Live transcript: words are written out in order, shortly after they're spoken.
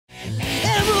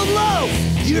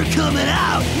You're coming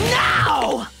out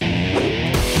now!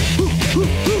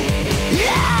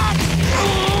 Yeah!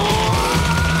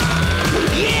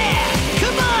 Yeah!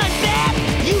 Come on, Bap!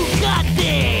 You got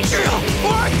this!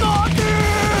 I got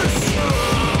this!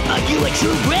 Are you a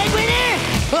true breadwinner?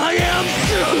 I am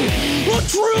a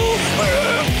true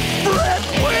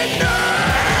breadwinner!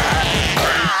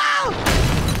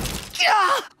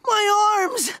 My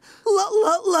arms!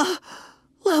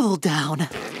 Level down.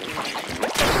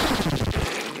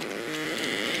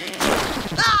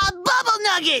 Bubble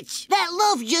nuggets! That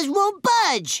loaf just won't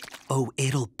budge. Oh,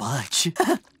 it'll budge.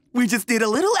 We just need a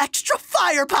little extra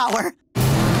firepower.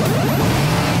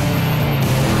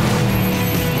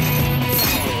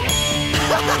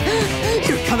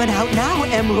 You're coming out now,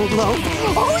 Emerald Loaf.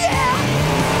 Oh, yeah!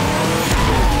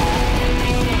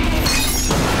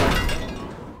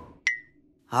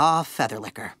 Ah, feather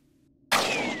liquor.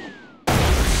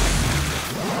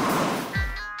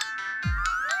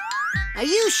 Are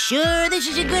you sure this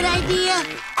is a good idea?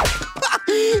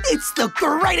 It's the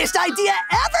greatest idea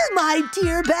ever, my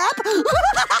dear Bap.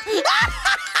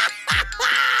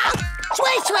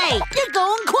 SwaySway, you're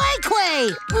going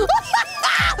Quay.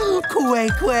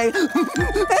 Quay.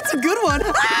 That's a good one.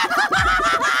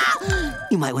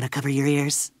 You might want to cover your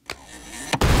ears.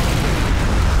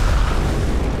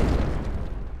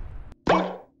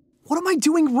 What am I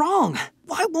doing wrong?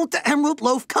 Why won't the Emerald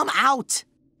Loaf come out?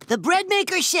 The bread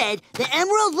maker said the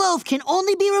emerald loaf can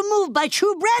only be removed by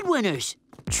true breadwinners.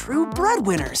 True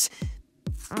breadwinners.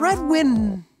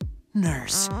 Breadwinners.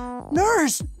 Nurse!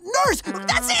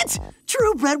 That's it!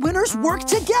 True breadwinners work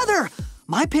together.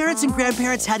 My parents and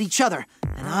grandparents had each other,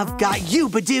 and I've got you,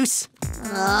 Buhdeuce.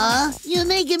 Aw, you're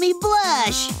making me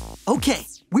blush. Okay,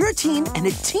 we're a team, and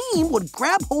a team would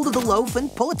grab hold of the loaf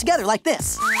and pull it together like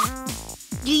this.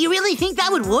 Do you really think that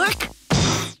would work?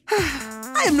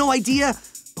 I have no idea,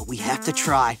 but we have to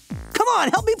try. Come on,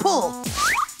 help me pull.